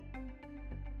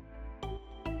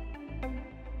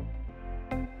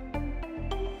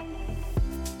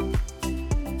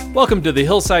Welcome to the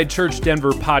Hillside Church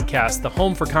Denver podcast, the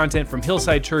home for content from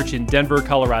Hillside Church in Denver,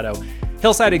 Colorado.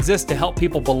 Hillside exists to help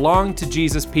people belong to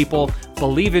Jesus, people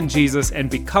believe in Jesus, and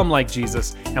become like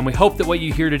Jesus. And we hope that what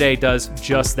you hear today does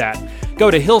just that.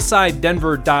 Go to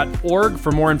hillsidedenver.org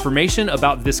for more information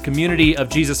about this community of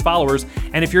Jesus followers.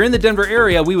 And if you're in the Denver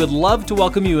area, we would love to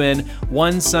welcome you in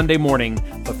one Sunday morning.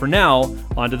 But for now,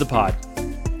 on to the pod.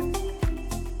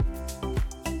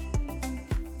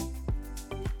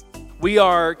 We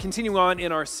are continuing on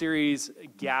in our series,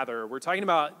 Gather. We're talking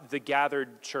about the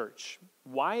gathered church.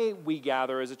 Why we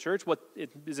gather as a church, what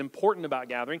is important about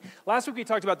gathering. Last week we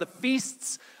talked about the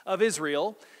feasts of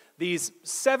Israel, these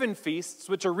 7 feasts,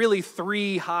 which are really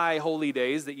 3 high holy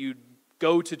days that you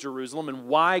go to Jerusalem, and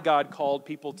why God called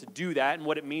people to do that and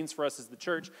what it means for us as the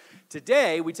church.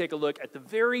 Today we take a look at the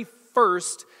very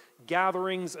first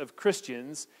gatherings of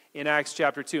Christians in Acts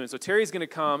chapter 2. And so Terry's going to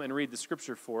come and read the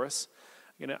scripture for us.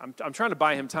 I'm trying to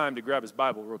buy him time to grab his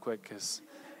Bible real quick because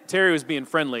Terry was being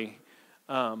friendly.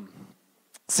 But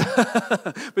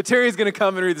Terry's going to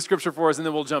come and read the scripture for us, and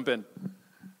then we'll jump in.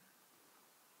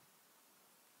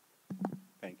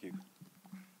 Thank you.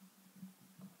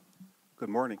 Good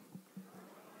morning.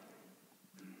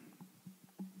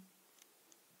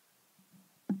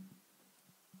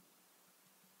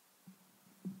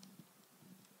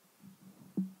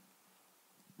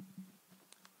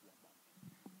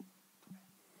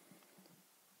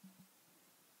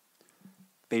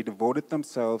 They devoted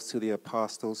themselves to the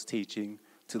apostles' teaching,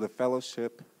 to the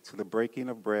fellowship, to the breaking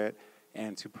of bread,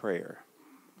 and to prayer.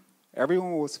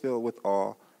 Everyone was filled with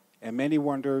awe, and many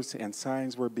wonders and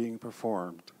signs were being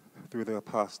performed through the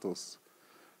apostles.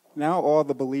 Now all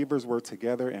the believers were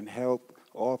together and held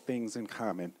all things in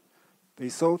common. They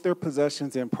sold their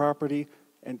possessions and property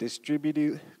and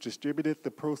distributed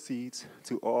the proceeds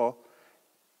to all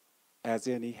as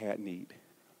any had need.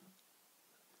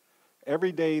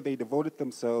 Every day they devoted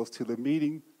themselves to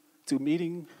meeting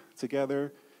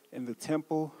together in the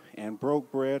temple and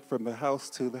broke bread from house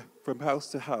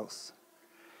to house.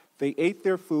 They ate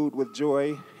their food with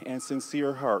joy and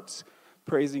sincere hearts,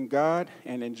 praising God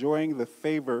and enjoying the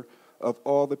favor of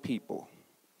all the people.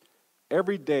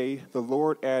 Every day the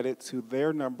Lord added to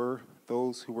their number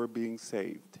those who were being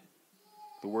saved.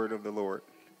 The word of the Lord.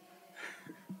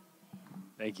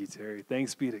 Thank you, Terry.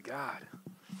 Thanks be to God.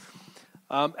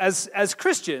 As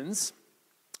Christians,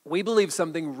 we believe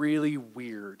something really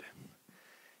weird.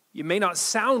 It may not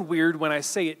sound weird when I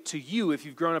say it to you if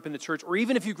you've grown up in the church, or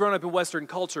even if you've grown up in Western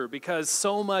culture, because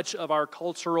so much of our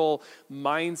cultural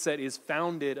mindset is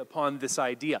founded upon this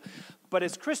idea. But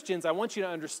as Christians, I want you to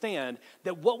understand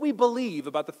that what we believe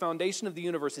about the foundation of the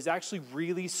universe is actually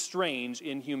really strange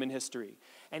in human history,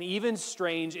 and even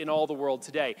strange in all the world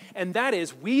today. And that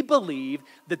is, we believe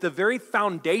that the very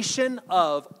foundation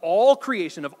of all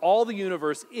creation, of all the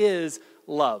universe, is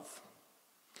love.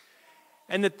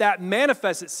 And that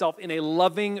manifests itself in a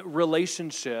loving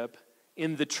relationship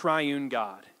in the triune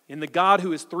God, in the God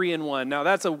who is 3 in 1. Now,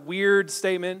 that's a weird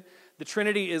statement. The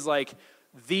Trinity is like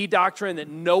the doctrine that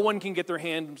no one can get their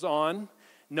hands on,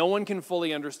 no one can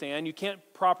fully understand. You can't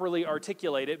properly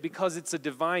articulate it because it's a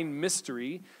divine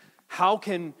mystery. How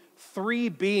can 3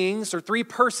 beings or 3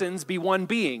 persons be one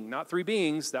being? Not 3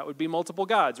 beings, that would be multiple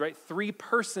gods, right? 3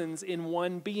 persons in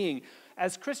one being.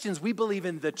 As Christians, we believe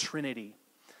in the Trinity.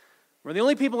 We're the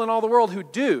only people in all the world who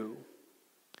do.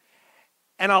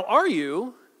 And I'll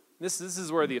argue, this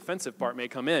is where the offensive part may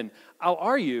come in, I'll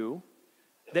argue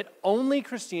that only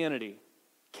Christianity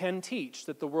can teach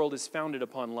that the world is founded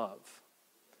upon love.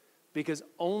 Because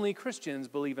only Christians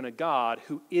believe in a God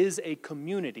who is a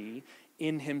community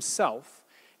in himself,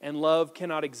 and love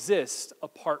cannot exist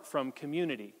apart from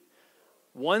community.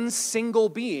 One single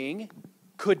being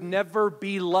could never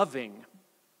be loving,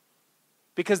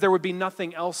 because there would be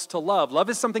nothing else to love. Love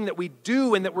is something that we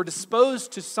do and that we're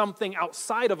disposed to something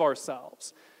outside of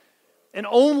ourselves. And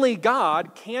only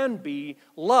God can be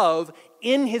love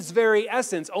in his very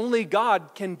essence. Only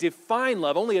God can define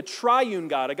love. Only a triune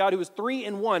God, a God who is 3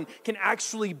 in 1, can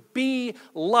actually be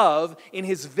love in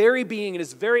his very being, in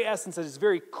his very essence, at his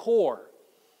very core.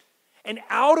 And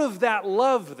out of that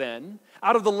love then,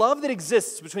 out of the love that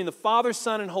exists between the Father,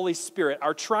 Son, and Holy Spirit,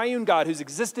 our triune God who's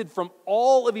existed from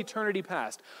all of eternity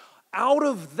past, out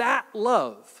of that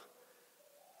love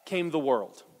came the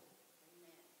world.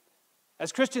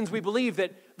 As Christians, we believe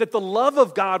that the love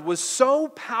of God was so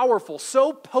powerful,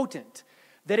 so potent,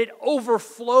 that it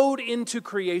overflowed into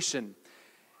creation.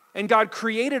 And God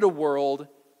created a world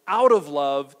out of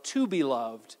love, to be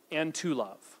loved, and to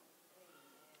love.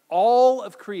 All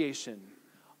of creation,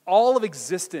 all of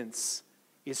existence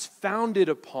is founded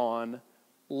upon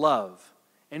love.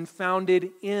 and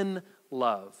founded in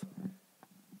love.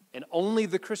 And only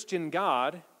the Christian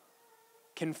God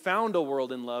can found a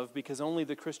world in love because only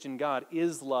the Christian God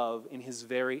is love in his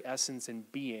very essence and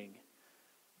being.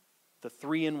 The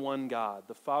three-in-one God,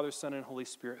 the Father, Son, and Holy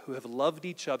Spirit, who have loved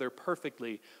each other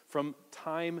perfectly from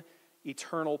time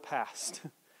eternal past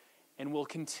and will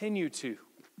continue to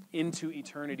into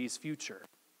eternity's future.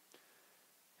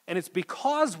 And it's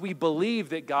because we believe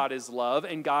that God is love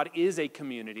and God is a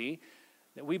community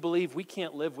that we believe we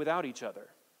can't live without each other.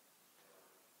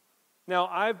 Now,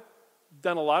 I've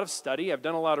done a lot of study, I've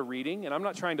done a lot of reading, and I'm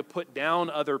not trying to put down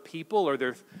other people or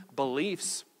their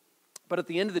beliefs, but at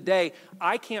the end of the day,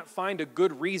 I can't find a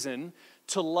good reason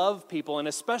to love people, and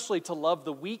especially to love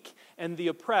the weak and the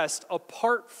oppressed,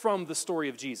 apart from the story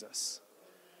of Jesus.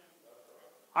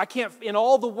 I can't, in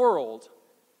all the world,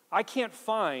 I can't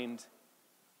find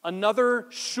another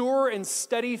sure and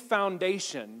steady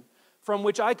foundation from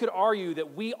which I could argue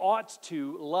that we ought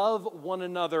to love one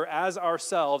another as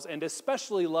ourselves, and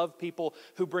especially love people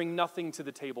who bring nothing to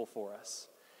the table for us,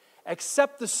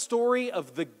 except the story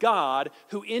of the God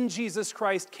who in Jesus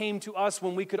Christ came to us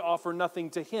when we could offer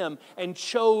nothing to him and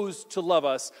chose to love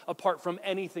us apart from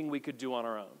anything we could do on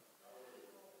our own.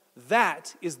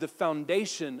 That is the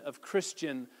foundation of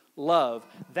Christian love.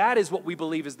 That is what we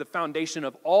believe is the foundation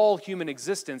of all human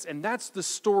existence, and that's the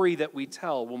story that we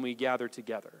tell when we gather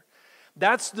together.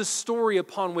 That's the story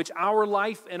upon which our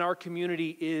life and our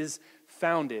community is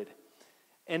founded.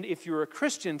 And if you're a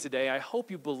Christian today, I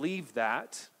hope you believe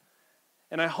that,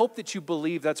 and I hope that you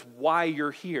believe that's why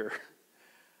you're here.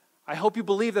 I hope you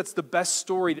believe that's the best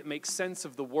story that makes sense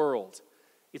of the world.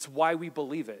 It's why we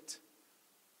believe it.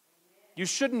 You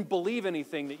shouldn't believe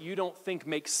anything that you don't think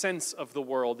makes sense of the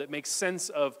world, that makes sense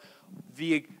of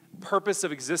the purpose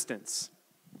of existence.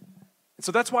 And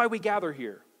so that's why we gather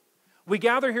here. We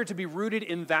gather here to be rooted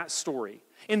in that story,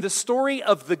 in the story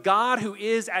of the God who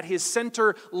is at his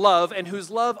center love and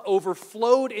whose love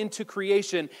overflowed into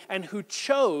creation and who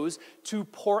chose to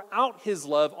pour out his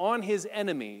love on his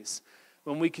enemies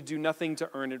when we could do nothing to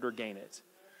earn it or gain it.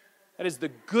 That is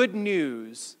the good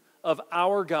news of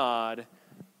our God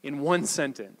in one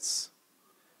sentence.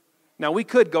 Now, we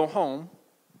could go home,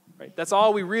 right? That's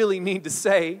all we really need to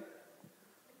say.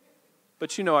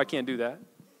 But you know I can't do that.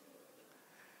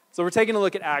 So we're taking a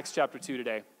look at Acts chapter 2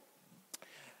 today.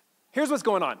 Here's what's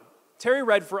going on. Terry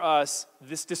read for us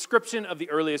this description of the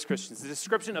earliest Christians, the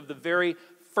description of the very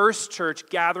first church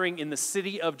gathering in the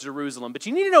city of Jerusalem. But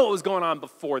you need to know what was going on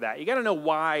before that. You got to know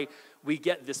why we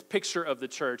get this picture of the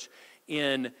church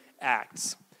in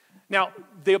Acts. Now,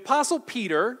 the Apostle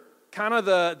Peter, kind of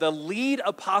the lead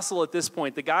apostle at this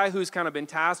point, the guy who's kind of been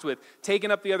tasked with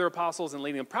taking up the other apostles and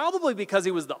leading them, probably because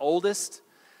he was the oldest,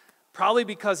 probably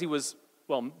because he was,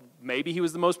 well, maybe he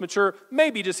was the most mature,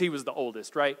 maybe just he was the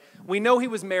oldest, right? We know he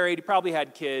was married, he probably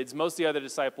had kids. Most of the other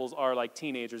disciples are like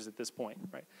teenagers at this point,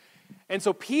 right? And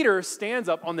so Peter stands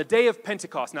up on the day of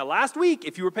Pentecost. Now, last week,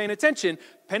 if you were paying attention,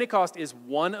 Pentecost is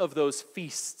one of those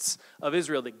feasts of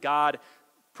Israel that God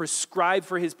prescribed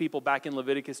for his people back in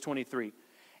Leviticus 23.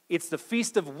 It's the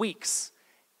Feast of Weeks.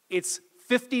 It's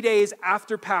 50 days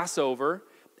after Passover,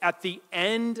 at the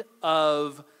end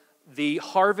of the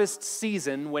harvest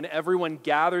season when everyone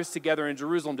gathers together in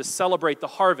Jerusalem to celebrate the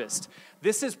harvest.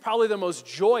 This is probably the most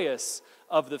joyous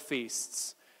of the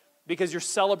feasts because you're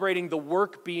celebrating the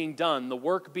work being done, the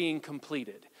work being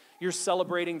completed. You're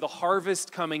celebrating the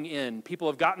harvest coming in. People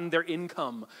have gotten their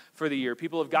income for the year.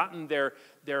 People have gotten their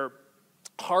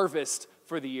harvest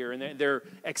for the year, and they're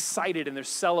excited and they're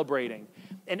celebrating.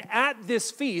 And at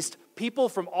this feast, people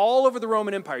from all over the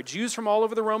Roman Empire, Jews from all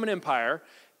over the Roman Empire,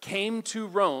 came to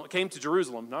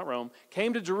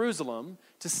Jerusalem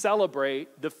to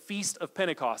celebrate the Feast of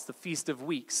Pentecost, the Feast of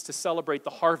Weeks, to celebrate the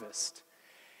harvest.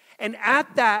 And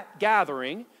at that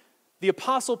gathering, the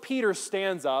Apostle Peter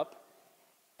stands up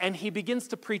and he begins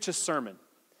to preach a sermon.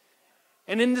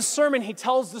 And in this sermon, he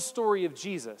tells the story of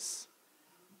Jesus.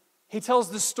 He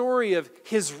tells the story of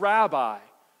his rabbi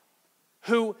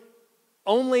who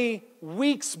only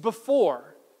weeks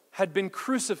before had been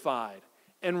crucified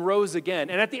and rose again.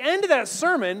 And at the end of that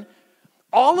sermon,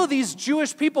 all of these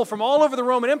Jewish people from all over the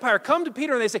Roman Empire come to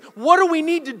Peter and they say, what do we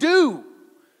need to do?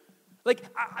 Like,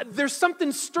 there's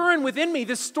something stirring within me.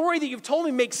 This story that you've told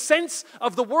me makes sense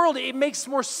of the world. It makes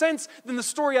more sense than the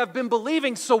story I've been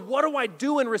believing. So what do I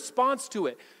do in response to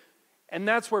it? And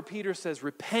that's where Peter says,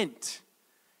 repent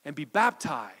and be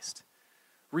baptized.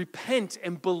 Repent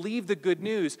and believe the good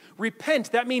news.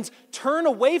 Repent, that means turn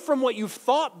away from what you've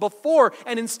thought before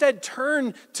and instead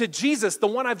turn to Jesus, the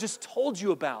one I've just told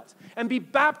you about. And be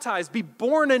baptized, be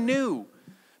born anew,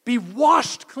 be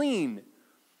washed clean.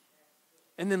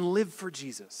 and then live for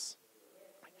Jesus.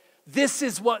 This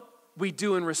is what we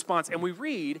do in response. And we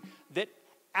read that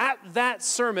at that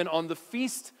sermon on the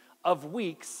Feast of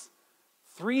Weeks,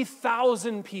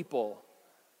 3,000 people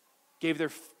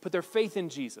put their faith in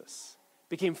Jesus,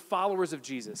 became followers of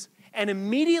Jesus. And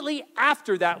immediately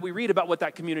after that, we read about what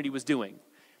that community was doing.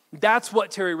 That's what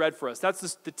Terry read for us.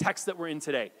 That's the text that we're in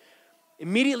today.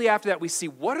 Immediately after that, we see,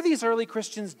 what are these early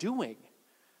Christians doing?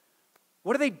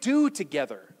 What do they do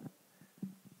together?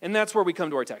 And that's where we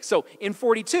come to our text. So in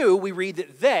 42, we read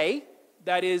that they,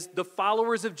 that is the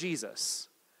followers of Jesus,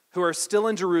 who are still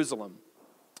in Jerusalem,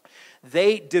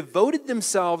 they devoted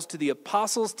themselves to the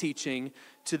apostles' teaching,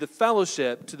 to the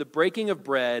fellowship, to the breaking of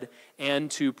bread,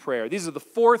 and to prayer. These are the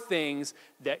four things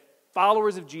that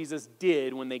followers of Jesus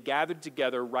did when they gathered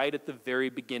together right at the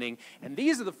very beginning. And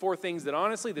these are the four things that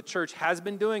honestly the church has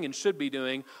been doing and should be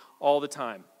doing all the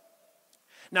time.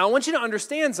 Now, I want you to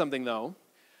understand something, though.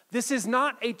 This is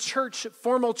not a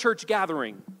formal church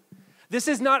gathering. This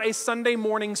is not a Sunday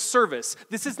morning service.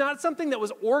 This is not something that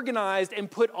was organized and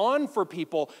put on for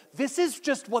people. This is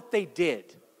just what they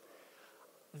did.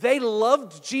 They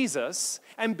loved Jesus,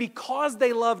 and because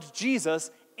they loved Jesus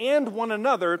and one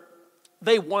another,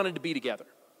 they wanted to be together.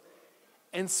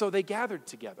 And so they gathered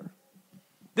together.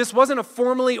 This wasn't a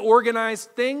formally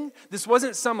organized thing. This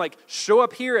wasn't some show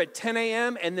up here at 10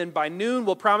 a.m. and then by noon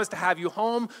we'll promise to have you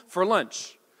home for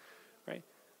lunch. Right?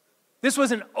 This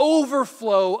was an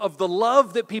overflow of the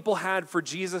love that people had for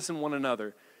Jesus and one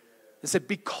another. They said,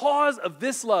 because of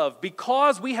this love,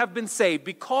 because we have been saved,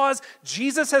 because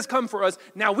Jesus has come for us,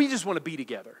 now we just want to be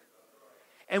together.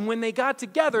 And when they got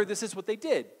together, this is what they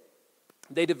did.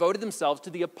 They devoted themselves to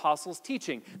the apostles'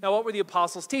 teaching. Now, what were the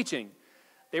apostles teaching?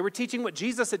 They were teaching what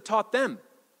Jesus had taught them.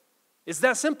 It's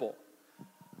that simple.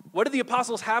 What did the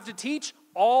apostles have to teach?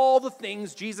 All the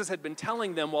things Jesus had been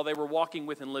telling them while they were walking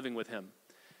with and living with him.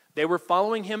 They were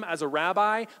following him as a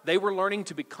rabbi. They were learning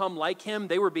to become like him.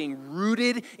 They were being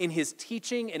rooted in his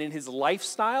teaching and in his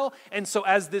lifestyle. And so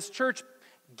as this church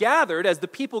gathered, as the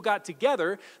people got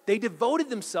together, they devoted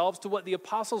themselves to what the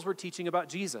apostles were teaching about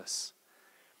Jesus.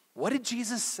 What did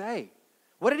Jesus say?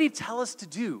 What did he tell us to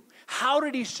do? How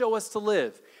did he show us to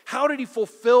live? How did he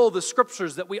fulfill the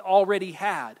scriptures that we already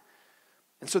had?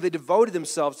 And so they devoted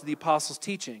themselves to the apostles'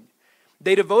 teaching.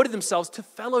 They devoted themselves to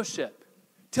fellowship,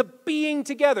 to being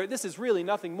together. This is really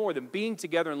nothing more than being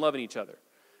together and loving each other.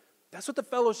 That's what the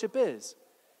fellowship is.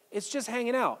 It's just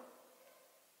hanging out.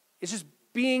 It's just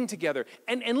being together.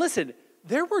 And listen,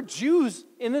 there were Jews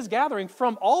in this gathering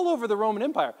from all over the Roman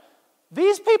Empire.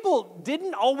 These people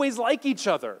didn't always like each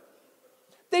other.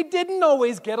 They didn't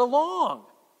always get along.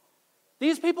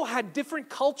 These people had different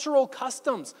cultural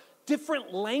customs,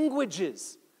 different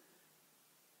languages.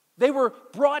 They were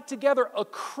brought together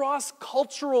across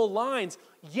cultural lines.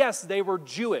 Yes, they were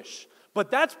Jewish,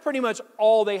 but that's pretty much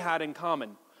all they had in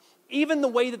common. Even the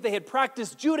way that they had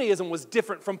practiced Judaism was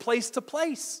different from place to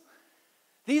place.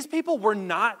 These people were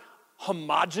not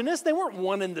homogenous. They weren't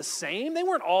one and the same. They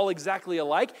weren't all exactly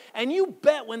alike. And you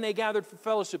bet when they gathered for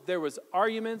fellowship, there was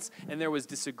arguments and there was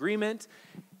disagreement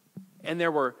and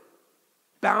there were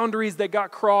boundaries that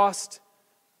got crossed.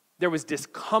 There was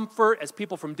discomfort as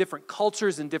people from different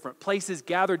cultures and different places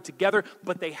gathered together,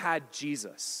 but they had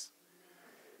Jesus.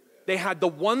 They had the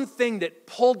one thing that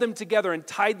pulled them together and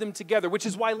tied them together, which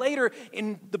is why later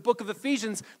in the book of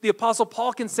Ephesians, the Apostle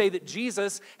Paul can say that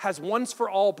Jesus has once for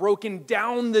all broken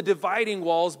down the dividing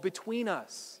walls between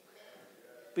us,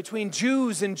 between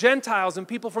Jews and Gentiles and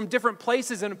people from different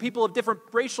places and people of different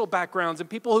racial backgrounds and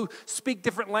people who speak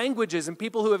different languages and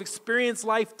people who have experienced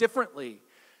life differently.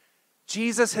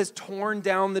 Jesus has torn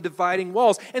down the dividing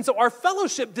walls. And so our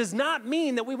fellowship does not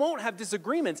mean that we won't have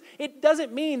disagreements. It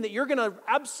doesn't mean that you're going to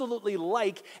absolutely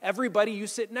like everybody you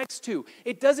sit next to.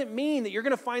 It doesn't mean that you're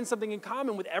going to find something in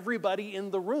common with everybody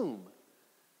in the room.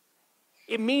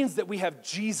 It means that we have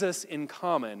Jesus in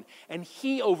common, and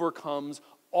he overcomes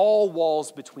all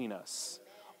walls between us,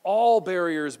 all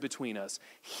barriers between us.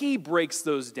 He breaks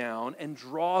those down and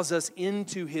draws us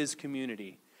into his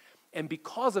community. And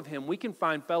because of him, we can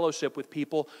find fellowship with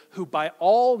people who by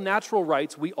all natural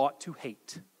rights we ought to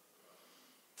hate,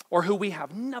 or who we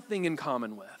have nothing in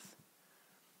common with.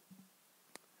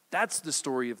 That's the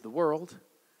story of the world.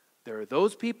 There are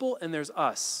those people and there's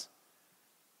us.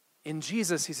 In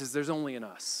Jesus, he says, there's only an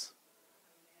us.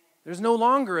 There's no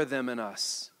longer a them and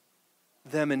us,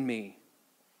 them and me.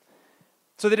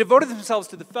 So they devoted themselves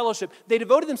to the fellowship. They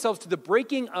devoted themselves to the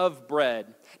breaking of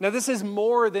bread. Now, this is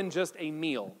more than just a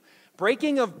meal.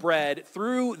 Breaking of bread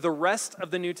through the rest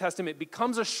of the New Testament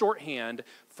becomes a shorthand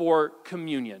for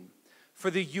communion, for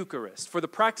the Eucharist, for the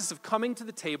practice of coming to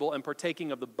the table and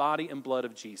partaking of the body and blood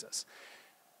of Jesus.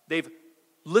 They've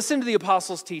listened to the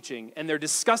apostles' teaching, and they're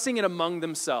discussing it among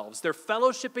themselves. They're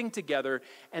fellowshipping together,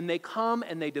 and they come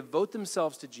and they devote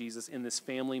themselves to Jesus in this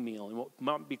family meal, in what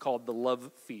might be called the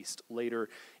love feast later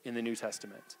in the New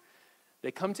Testament.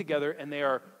 They come together, and they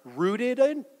are rooted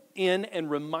in and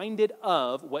reminded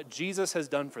of what Jesus has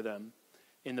done for them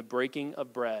in the breaking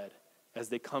of bread as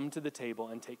they come to the table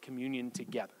and take communion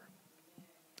together.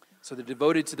 So they're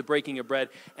devoted to the breaking of bread,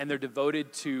 and they're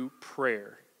devoted to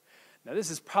prayer. Now,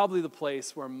 this is probably the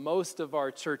place where most of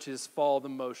our churches fall the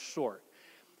most short.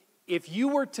 If you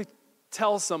were to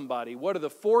tell somebody what are the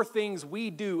 4 things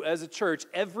we do as a church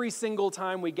every single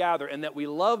time we gather and that we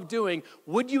love doing,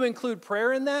 would you include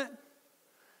prayer in that?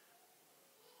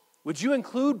 Would you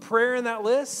include prayer in that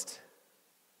list?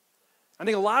 I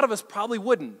think a lot of us probably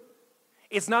wouldn't.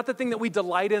 It's not the thing that we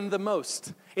delight in the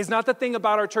most. It's not the thing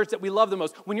about our church that we love the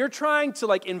most. When you're trying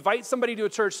to invite somebody to a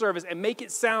church service and make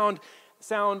it sound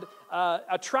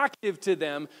attractive to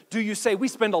them, do you say, we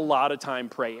spend a lot of time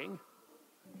praying?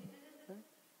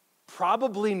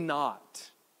 Probably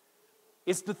not.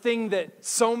 It's the thing that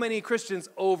so many Christians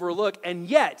overlook, and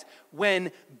yet,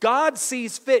 when God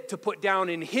sees fit to put down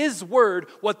in His Word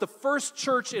what the first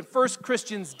church and first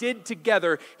Christians did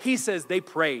together, He says they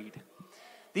prayed.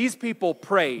 These people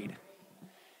prayed.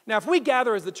 Now, if we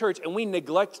gather as the church and we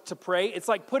neglect to pray, it's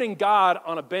like putting God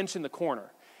on a bench in the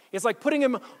corner. It's like putting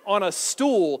Him on a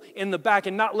stool in the back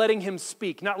and not letting Him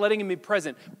speak, not letting Him be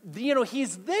present.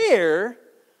 He's there,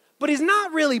 but He's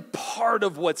not really part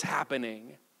of what's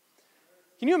happening.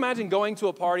 Can you imagine going to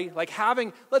a party,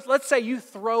 let's say you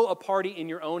throw a party in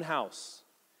your own house,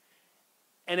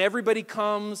 and everybody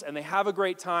comes and they have a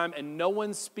great time, and no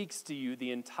one speaks to you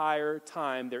the entire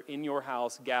time they're in your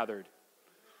house gathered.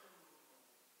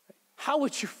 How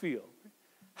would you feel?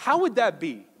 How would that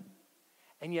be?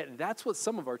 And yet that's what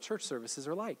some of our church services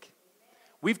are like.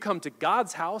 We've come to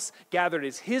God's house, gathered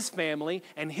as His family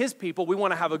and His people. We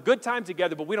want to have a good time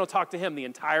together, but we don't talk to Him the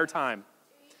entire time.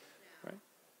 Right?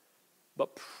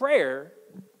 But prayer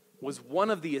was one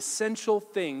of the essential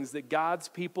things that God's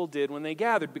people did when they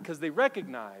gathered, because they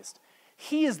recognized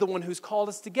He is the one who's called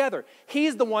us together.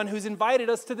 He's the one who's invited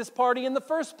us to this party in the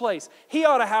first place. He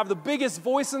ought to have the biggest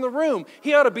voice in the room.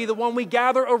 He ought to be the one we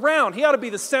gather around. He ought to be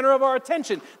the center of our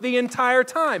attention the entire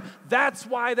time. That's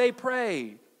why they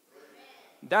pray.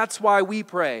 That's why we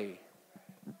pray.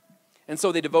 And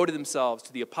so they devoted themselves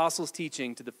to the apostles'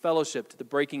 teaching, to the fellowship, to the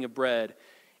breaking of bread,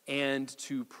 and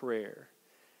to prayer.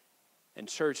 And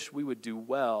church, we would do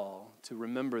well to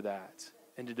remember that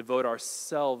and to devote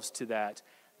ourselves to that,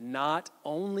 not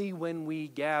only when we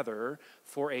gather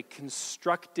for a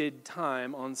constructed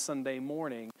time on Sunday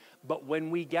morning, but when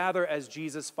we gather as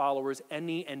Jesus followers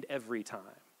any and every time.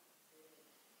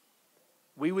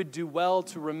 We would do well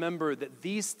to remember that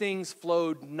these things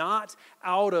flowed not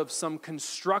out of some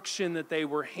construction that they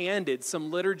were handed,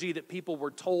 some liturgy that people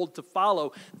were told to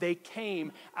follow. They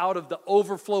came out of the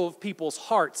overflow of people's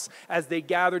hearts as they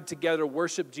gathered together,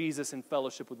 worship Jesus, and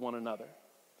fellowship with one another.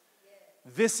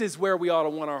 This is where we ought to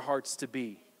want our hearts to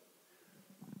be.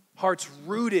 Hearts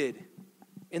rooted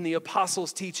in the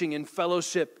apostles' teaching and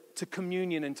fellowship to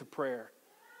communion and to prayer,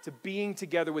 to being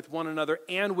together with one another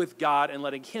and with God, and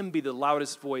letting Him be the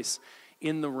loudest voice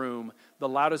in the room, the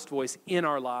loudest voice in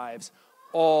our lives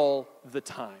all the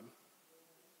time,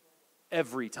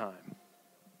 every time.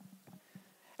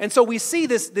 And so we see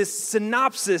this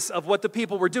synopsis of what the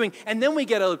people were doing, and then we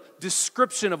get a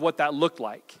description of what that looked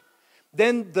like.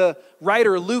 Then the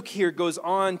writer Luke here goes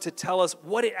on to tell us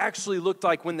what it actually looked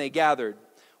like when they gathered.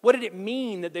 What did it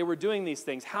mean that they were doing these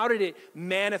things? How did it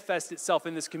manifest itself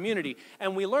in this community?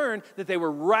 And we learned that they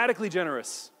were radically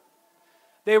generous.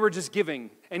 They were just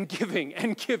giving and giving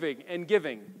and giving and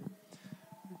giving.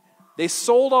 They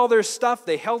sold all their stuff.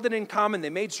 They held it in common. They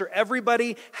made sure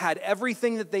everybody had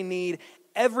everything that they need.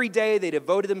 Every day they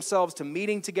devoted themselves to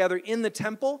meeting together in the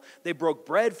temple. They broke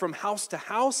bread from house to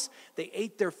house. They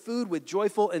ate their food with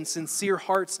joyful and sincere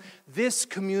hearts. This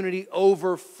community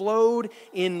overflowed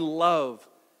in love,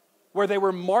 where they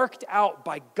were marked out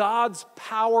by God's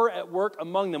power at work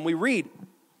among them. We read,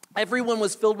 everyone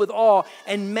was filled with awe,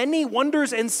 and many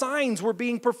wonders and signs were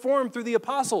being performed through the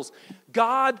apostles.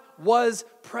 God was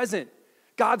present.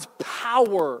 God's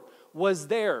power was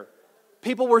there.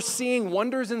 People were seeing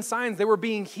wonders and signs. They were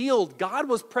being healed. God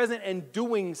was present and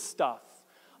doing stuff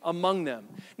among them.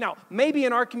 Now, maybe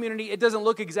in our community, it doesn't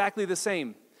look exactly the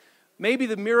same. Maybe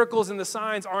the miracles and the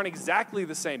signs aren't exactly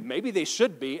the same. Maybe they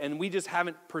should be, and we just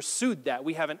haven't pursued that.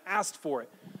 We haven't asked for it.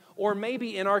 Or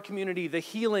maybe in our community, the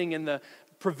healing and the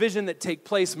provision that take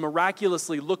place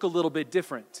miraculously look a little bit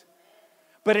different.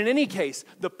 But in any case,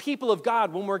 the people of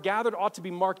God, when we're gathered, ought to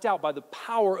be marked out by the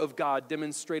power of God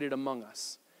demonstrated among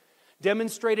us.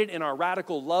 Demonstrated in our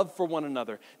radical love for one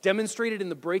another, demonstrated in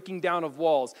the breaking down of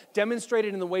walls,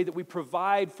 demonstrated in the way that we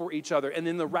provide for each other, and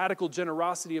in the radical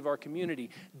generosity of our community,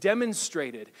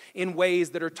 demonstrated in ways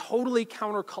that are totally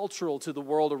countercultural to the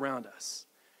world around us.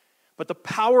 But the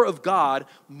power of God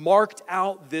marked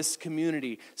out this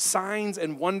community. Signs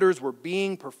and wonders were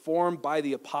being performed by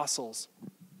the apostles.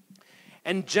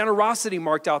 And generosity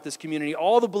marked out this community.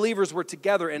 All the believers were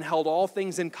together and held all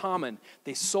things in common.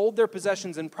 They sold their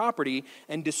possessions and property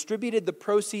and distributed the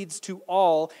proceeds to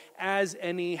all as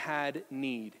any had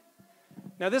need.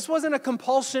 Now, this wasn't a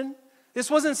compulsion. This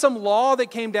wasn't some law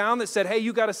that came down that said, hey,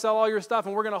 you got to sell all your stuff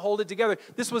and we're going to hold it together.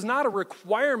 This was not a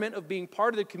requirement of being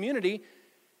part of the community.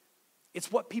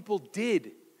 It's what people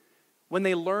did when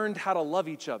they learned how to love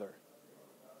each other.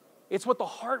 It's what the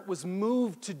heart was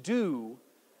moved to do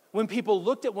when people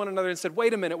looked at one another and said,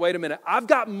 wait a minute, I've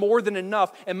got more than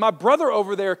enough, and my brother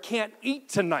over there can't eat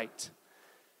tonight.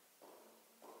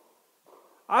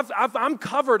 I'm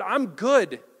covered, I'm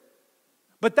good.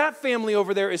 But that family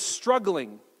over there is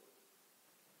struggling.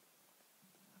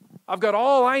 I've got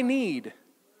all I need.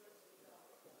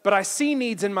 But I see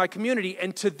needs in my community,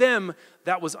 and to them,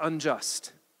 that was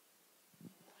unjust.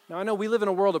 Now, I know we live in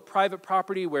a world of private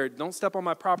property where don't step on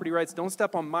my property rights, don't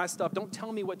step on my stuff, don't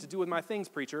tell me what to do with my things,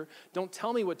 preacher, don't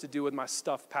tell me what to do with my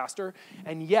stuff, pastor.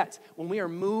 And yet, when we are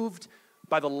moved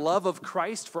by the love of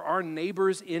Christ for our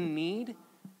neighbors in need,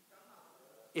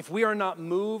 if we are not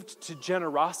moved to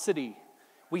generosity,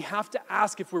 we have to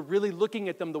ask if we're really looking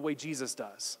at them the way Jesus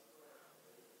does.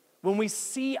 When we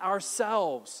see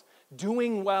ourselves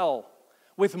doing well,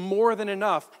 with more than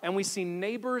enough, and we see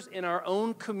neighbors in our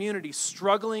own community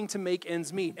struggling to make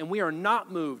ends meet, and we are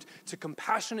not moved to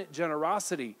compassionate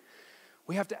generosity,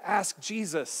 we have to ask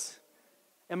Jesus,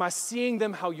 am I seeing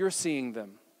them how you're seeing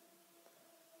them?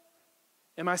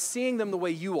 Am I seeing them the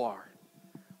way you are?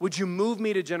 Would you move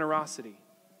me to generosity?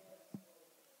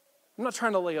 I'm not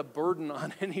trying to lay a burden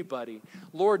on anybody.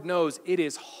 Lord knows it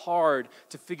is hard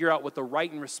to figure out what the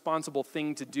right and responsible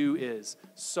thing to do is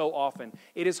so often.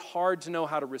 It is hard to know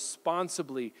how to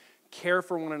responsibly care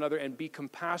for one another and be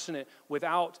compassionate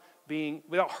without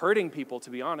hurting people, to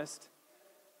be honest.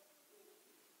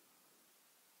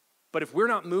 But if we're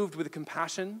not moved with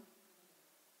compassion,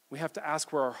 we have to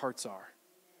ask where our hearts are.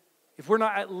 If we're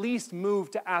not at least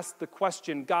moved to ask the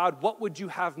question, God, what would you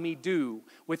have me do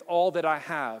with all that I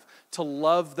have to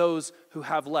love those who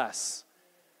have less?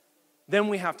 Then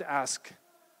we have to ask,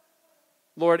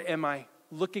 Lord, am I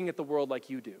looking at the world like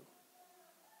you do?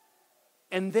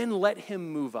 And then let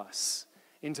him move us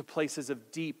into places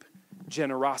of deep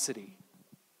generosity.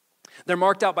 They're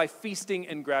marked out by feasting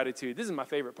and gratitude. This is my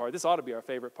favorite part. This ought to be our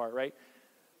favorite part, right?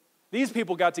 These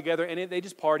people got together and they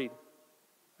just partied.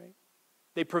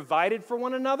 They provided for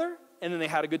one another, and then they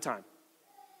had a good time.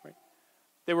 Right?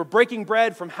 They were breaking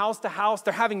bread from house to house.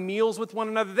 They're having meals with one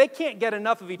another. They can't get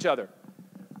enough of each other.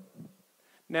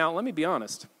 Now, let me be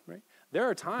honest. Right? There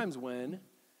are times when,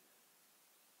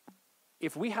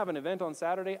 if we have an event on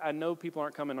Saturday, I know people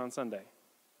aren't coming on Sunday.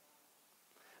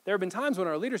 There have been times when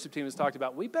our leadership team has talked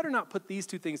about, we better not put these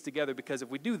two things together, because if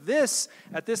we do this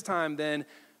at this time, then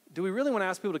do we really want to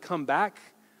ask people to come back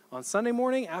on Sunday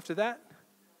morning after that?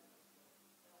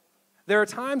 There are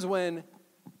times when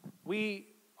we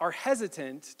are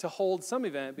hesitant to hold some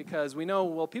event because we know,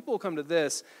 well, people will come to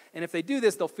this, and if they do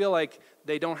this, they'll feel like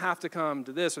they don't have to come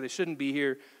to this, or they shouldn't be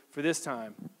here for this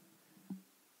time.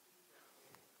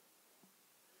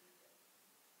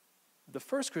 The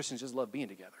first Christians just loved being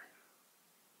together.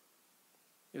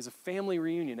 It was a family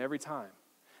reunion every time.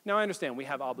 Now, I understand we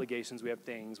have obligations, we have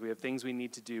things we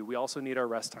need to do. We also need our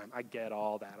rest time. I get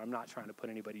all that. I'm not trying to put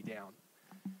anybody down.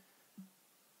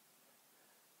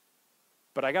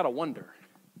 But I got to wonder,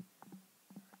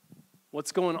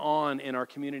 what's going on in our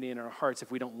community and in our hearts if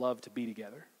we don't love to be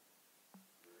together?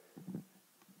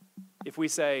 If we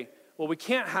say, well, we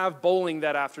can't have bowling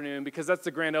that afternoon because that's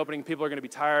the grand opening, people are going to be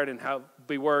tired and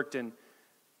be worked, and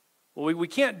well, we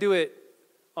can't do it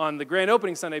on the grand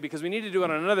opening Sunday because we need to do it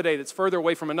on another day that's further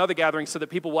away from another gathering so that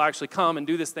people will actually come and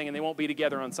do this thing and they won't be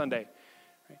together on Sunday.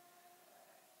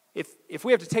 Right? If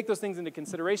we have to take those things into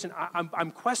consideration,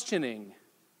 I'm questioning,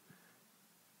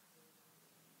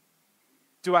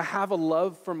 do I have a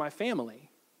love for my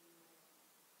family?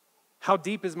 How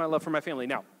deep is my love for my family?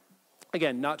 Now,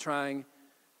 again, not trying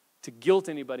to guilt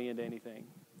anybody into anything.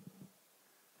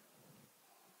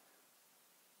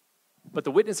 But the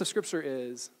witness of Scripture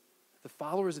is the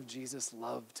followers of Jesus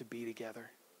love to be together.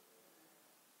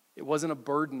 It wasn't a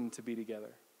burden to be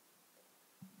together.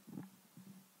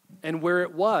 And where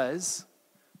it was,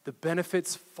 the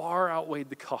benefits far outweighed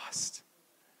the cost.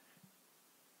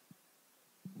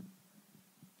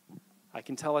 I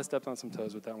can tell I stepped on some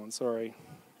toes with that one, sorry.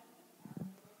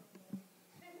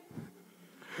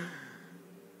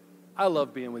 I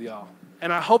love being with y'all.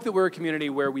 And I hope that we're a community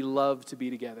where we love to be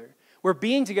together. Where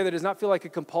being together does not feel like a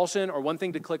compulsion or one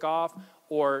thing to click off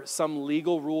or some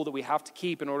legal rule that we have to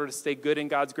keep in order to stay good in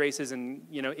God's graces and,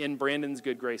 in Brandon's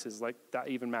good graces. Like, that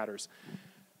even matters.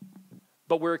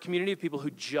 But we're a community of people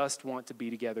who just want to be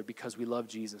together because we love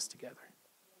Jesus together.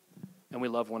 And we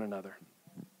love one another.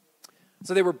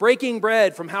 So they were breaking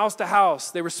bread from house to house.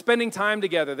 They were spending time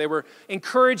together. They were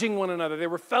encouraging one another. They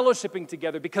were fellowshipping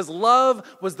together because love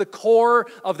was the core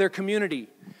of their community.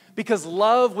 Because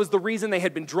love was the reason they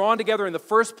had been drawn together in the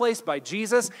first place by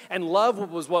Jesus, and love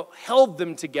was what held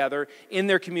them together in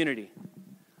their community.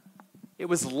 It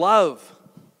was love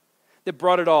that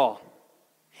brought it all.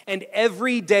 And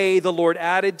every day the Lord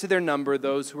added to their number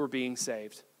those who were being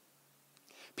saved.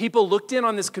 People looked in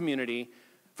on this community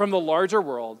from the larger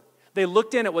world. They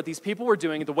looked in at what these people were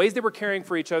doing, the ways they were caring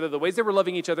for each other, the ways they were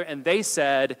loving each other, and they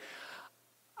said,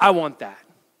 I want that.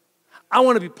 I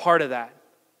want to be part of that.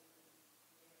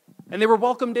 And they were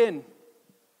welcomed in. And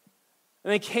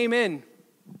they came in.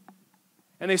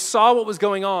 And they saw what was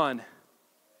going on.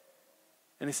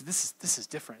 And they said, this is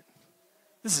different.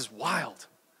 This is wild.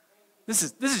 This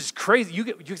is just crazy. You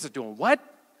guys are doing what?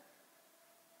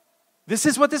 This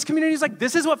is what this community is like?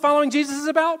 This is what following Jesus is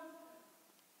about?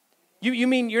 You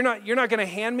mean you're not going to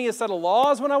hand me a set of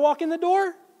laws when I walk in the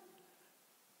door?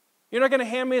 You're not going to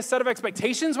hand me a set of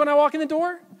expectations when I walk in the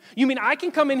door? You mean I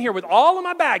can come in here with all of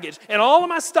my baggage and all of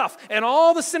my stuff and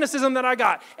all the cynicism that I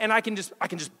got, and I can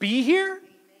just be here?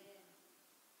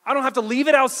 I don't have to leave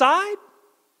it outside?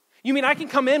 You mean I can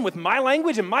come in with my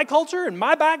language and my culture and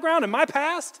my background and my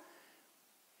past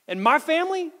and my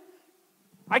family?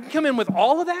 I can come in with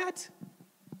all of that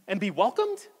and be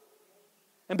welcomed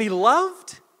and be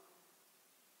loved?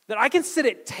 That I can sit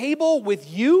at table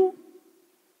with you?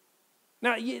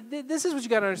 Now, this is what you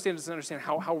got to understand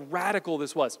how radical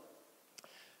this was.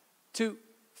 To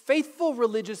faithful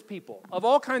religious people of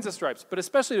all kinds of stripes, but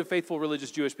especially to faithful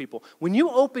religious Jewish people, when you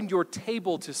opened your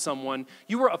table to someone,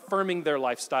 you were affirming their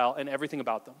lifestyle and everything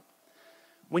about them.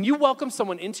 When you welcomed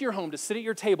someone into your home to sit at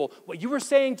your table, what you were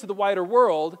saying to the wider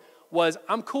world was,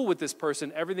 I'm cool with this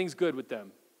person, everything's good with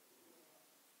them.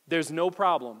 There's no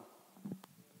problem.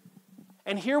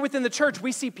 And here within the church,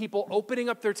 we see people opening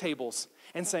up their tables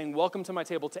and saying, welcome to my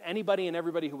table, to anybody and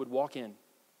everybody who would walk in.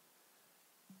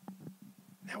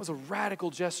 That was a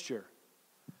radical gesture.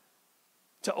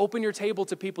 To open your table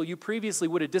to people you previously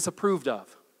would have disapproved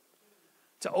of.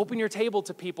 To open your table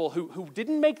to people who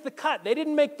didn't make the cut. They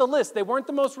didn't make the list. They weren't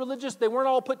the most religious. They weren't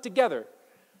all put together.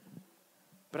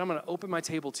 But I'm going to open my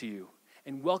table to you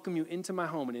and welcome you into my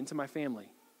home and into my family.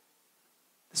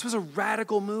 This was a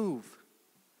radical move.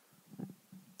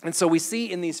 And so we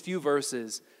see in these few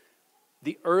verses,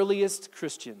 the earliest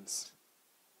Christians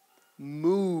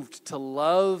moved to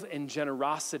love and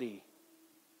generosity,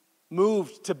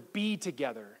 moved to be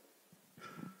together,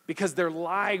 because their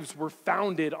lives were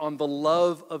founded on the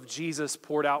love of Jesus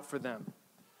poured out for them.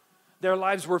 Their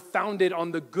lives were founded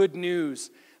on the good news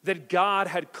that God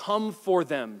had come for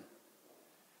them,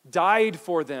 died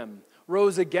for them,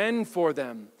 rose again for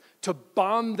them, to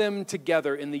bond them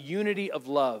together in the unity of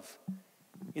love,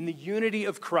 in the unity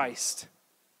of Christ.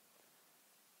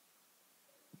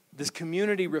 This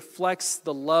community reflects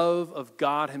the love of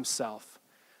God himself,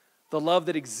 the love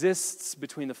that exists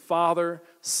between the Father,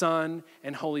 Son,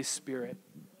 and Holy Spirit.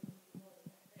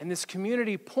 And this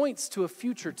community points to a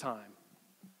future time.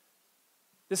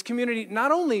 This community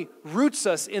not only roots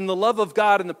us in the love of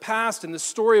God in the past and the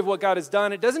story of what God has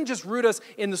done, it doesn't just root us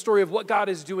in the story of what God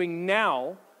is doing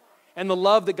now and the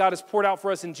love that God has poured out for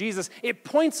us in Jesus. It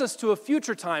points us to a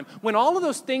future time when all of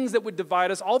those things that would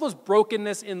divide us, all those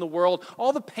brokenness in the world,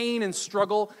 all the pain and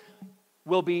struggle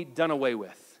will be done away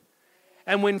with.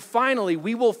 And when finally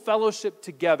we will fellowship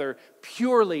together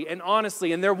purely and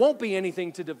honestly, and there won't be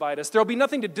anything to divide us. There'll be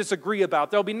nothing to disagree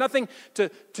about. There'll be nothing to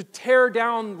tear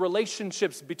down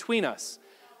relationships between us.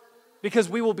 Because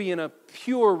we will be in a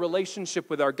pure relationship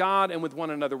with our God and with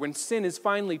one another when sin is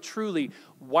finally truly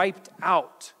wiped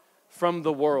out from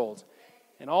the world.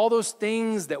 And all those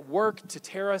things that work to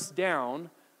tear us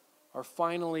down are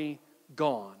finally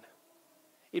gone.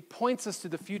 It points us to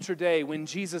the future day when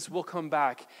Jesus will come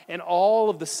back and all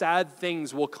of the sad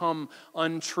things will come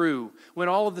untrue, when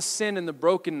all of the sin and the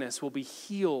brokenness will be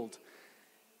healed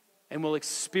and we'll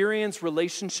experience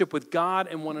relationship with God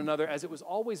and one another as it was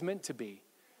always meant to be,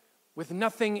 with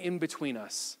nothing in between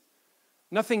us,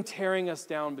 nothing tearing us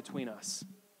down between us.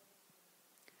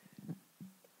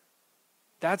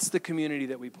 That's the community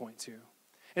that we point to.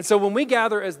 And so when we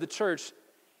gather as the church,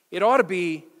 it ought to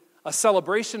be a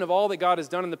celebration of all that God has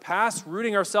done in the past,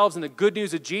 rooting ourselves in the good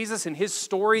news of Jesus and his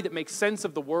story that makes sense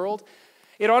of the world.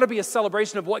 It ought to be a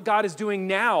celebration of what God is doing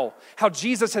now, how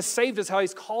Jesus has saved us, how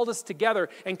he's called us together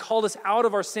and called us out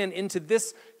of our sin into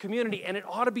this community. And it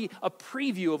ought to be a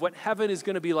preview of what heaven is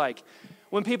going to be like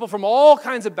when people from all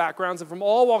kinds of backgrounds and from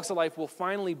all walks of life will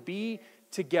finally be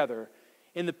together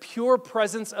in the pure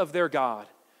presence of their God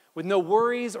with no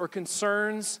worries or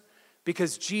concerns,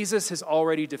 because Jesus has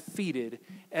already defeated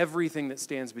everything that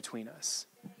stands between us.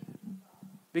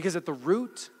 Because at the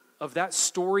root of that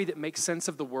story that makes sense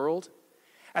of the world,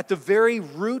 at the very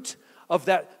root of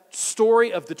that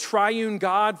story of the triune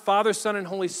God, Father, Son, and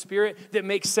Holy Spirit, that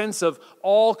makes sense of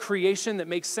all creation, that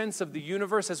makes sense of the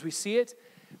universe as we see it,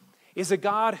 is a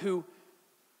God who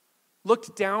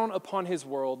looked down upon his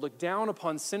world, looked down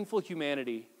upon sinful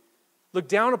humanity, looked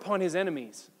down upon his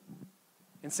enemies,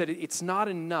 and said, it's not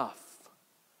enough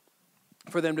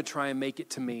for them to try and make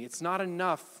it to me. It's not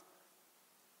enough.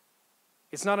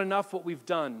 It's not enough what we've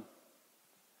done.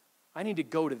 I need to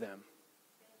go to them.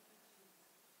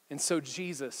 And so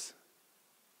Jesus,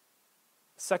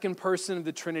 second person of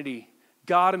the Trinity,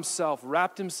 God himself,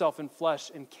 wrapped himself in flesh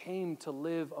and came to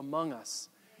live among us,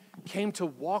 came to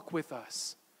walk with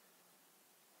us.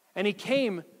 And he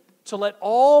came to let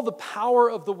all the power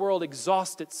of the world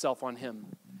exhaust itself on him.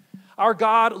 Our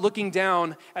God, looking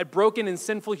down at broken and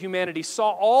sinful humanity,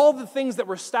 saw all the things that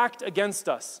were stacked against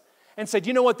us and said,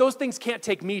 you know what, those things can't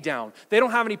take me down. They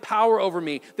don't have any power over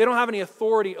me. They don't have any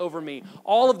authority over me.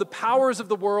 All of the powers of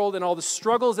the world and all the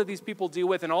struggles that these people deal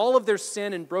with and all of their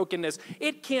sin and brokenness,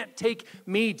 it can't take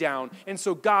me down. And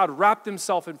so God wrapped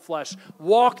himself in flesh,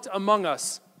 walked among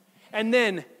us. And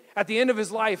then at the end of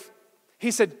his life,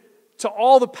 he said to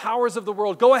all the powers of the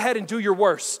world, go ahead and do your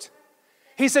worst.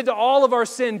 He said to all of our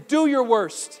sin, do your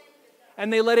worst.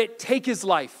 And they let it take his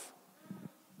life.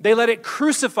 They let it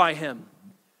crucify him.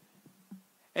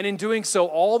 And in doing so,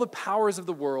 all the powers of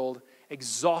the world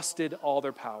exhausted all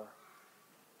their power.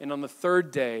 And on the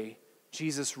third day,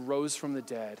 Jesus rose from the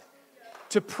dead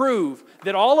to prove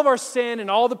that all of our sin and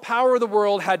all the power of the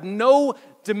world had no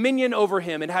dominion over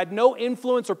him and had no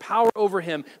influence or power over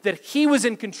him, that he was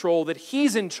in control, that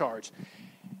he's in charge.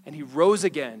 And he rose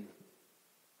again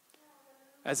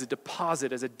as a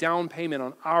deposit, as a down payment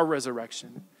on our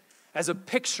resurrection, as a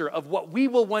picture of what we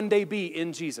will one day be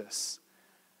in Jesus.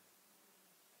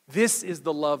 This is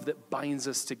the love that binds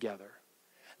us together.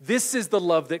 This is the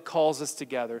love that calls us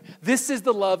together. This is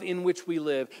the love in which we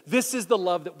live. This is the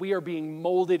love that we are being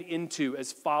molded into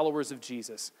as followers of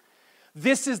Jesus.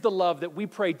 This is the love that we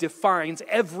pray defines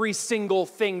every single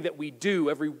thing that we do,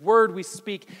 every word we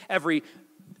speak, every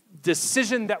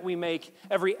decision that we make,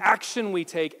 every action we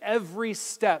take, every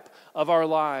step of our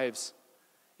lives,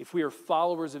 if we are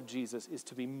followers of Jesus, is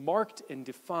to be marked and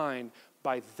defined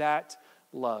by that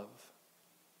love.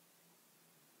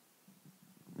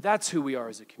 That's who we are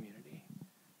as a community.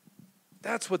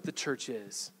 That's what the church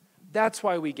is. That's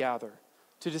why we gather,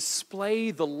 to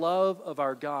display the love of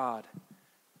our God,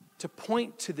 to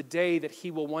point to the day that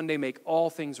he will one day make all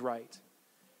things right.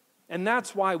 And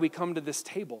that's why we come to this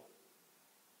table.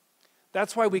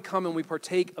 That's why we come and we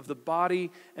partake of the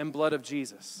body and blood of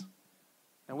Jesus.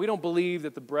 And we don't believe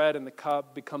that the bread and the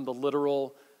cup become the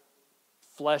literal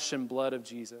flesh and blood of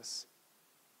Jesus.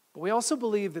 But we also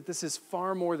believe that this is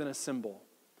far more than a symbol.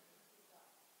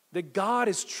 That God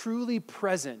is truly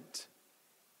present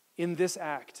in this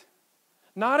act.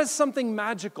 Not as something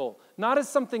magical, not as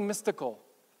something mystical,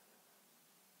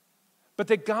 but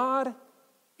that God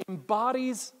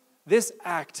embodies this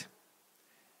act.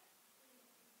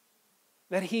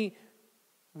 That he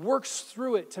works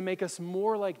through it to make us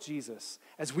more like Jesus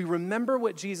as we remember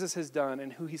what Jesus has done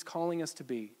and who he's calling us to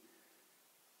be,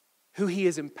 who he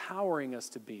is empowering us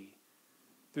to be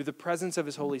through the presence of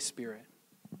his Holy Spirit.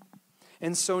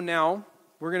 And so now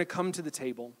we're going to come to the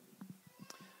table.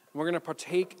 We're going to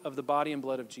partake of the body and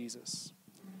blood of Jesus.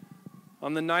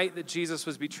 On the night that Jesus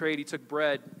was betrayed, he took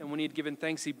bread, and when he had given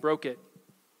thanks, he broke it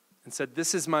and said,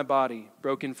 "This is my body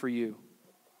broken for you."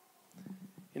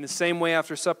 In the same way,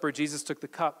 after supper, Jesus took the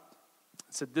cup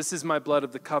and said, "This is my blood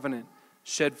of the covenant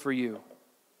shed for you.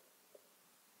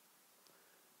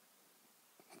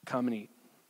 Come and eat."